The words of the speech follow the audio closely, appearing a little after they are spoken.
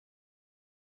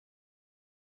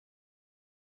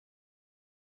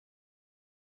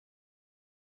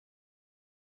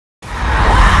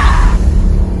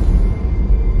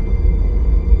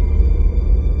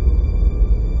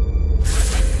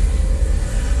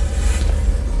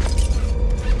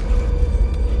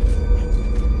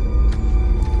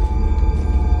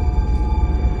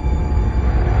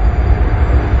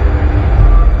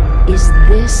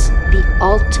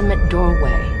ultimate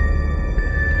doorway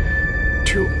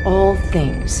to all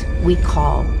things we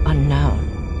call unknown.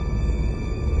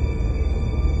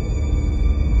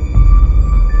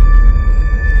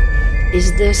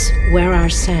 Is this where our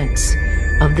sense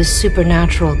of the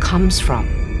supernatural comes from?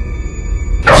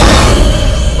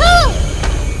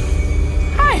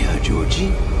 Hiya,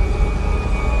 Georgie.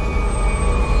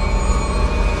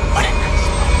 What a nice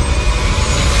boy.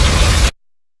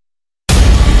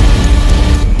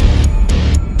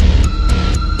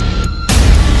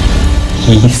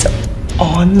 He's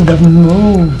on the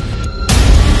move.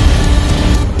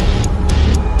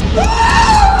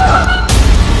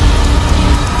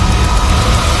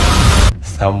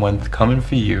 Someone's coming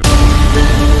for you.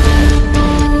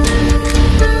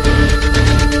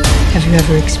 Have you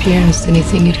ever experienced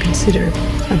anything you'd consider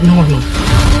abnormal?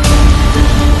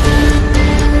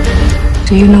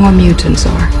 Do you know what mutants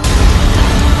are?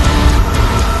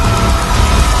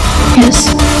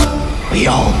 Yes. We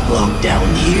all belong down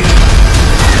here.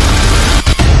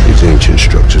 These ancient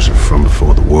structures are from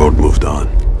before the world moved on.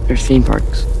 They're theme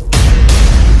parks.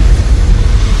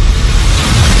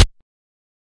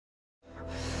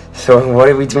 So what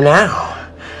do we do now?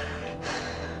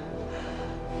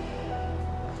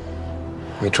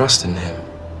 We trust in him.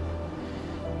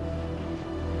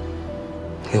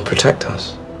 He'll protect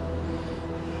us.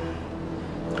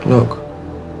 Look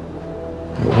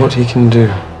at what he can do.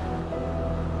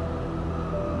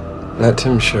 Let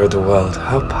him show the world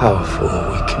how powerful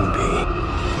we can be.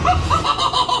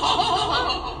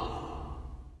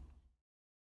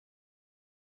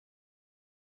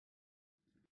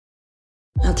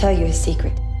 I'll tell you a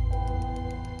secret.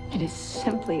 It is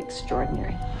simply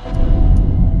extraordinary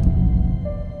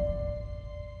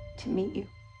to meet you.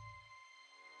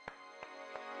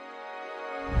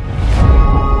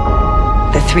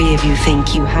 The three of you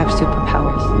think you have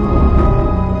Superpowers.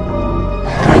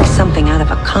 like something out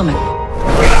of a comic.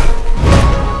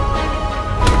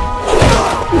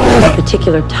 A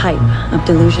particular type of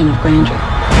delusion of grandeur.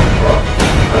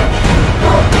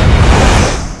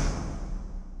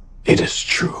 It is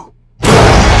true.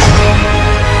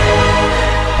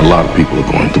 A lot of people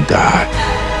are going to die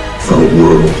for the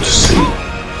world to see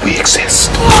we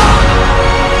exist.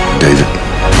 David,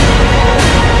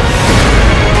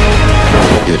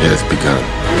 it has begun.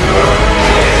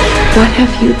 What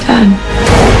have you done,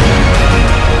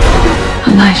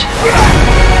 Elijah?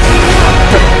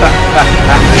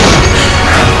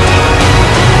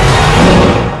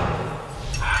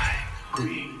 I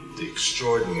agree. The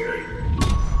extraordinary.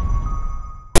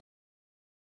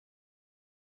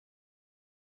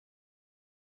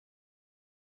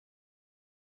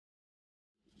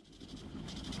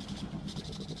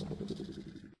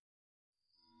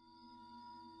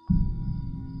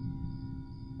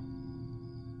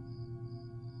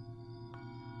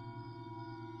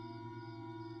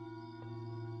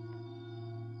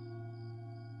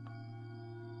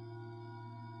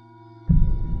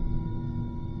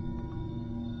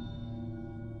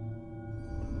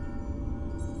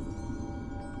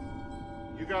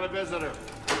 You got a visitor.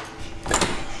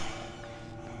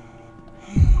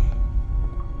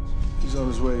 He's on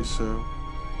his way, sir.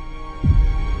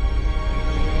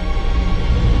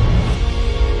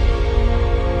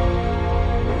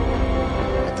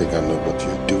 I think I know what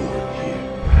you're doing here.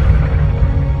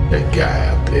 That guy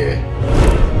out there,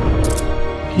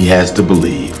 he has to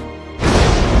believe.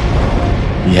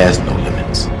 He has no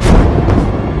limits.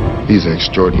 These are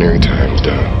extraordinary times,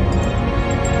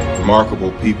 Don.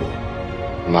 Remarkable people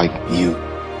like you.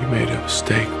 You made a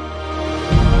mistake.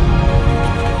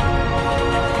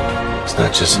 It's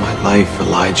not just my life,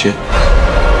 Elijah.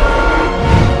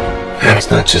 And it's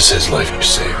not just his life you're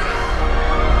saving.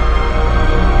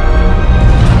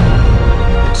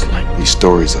 It's like these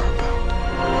stories are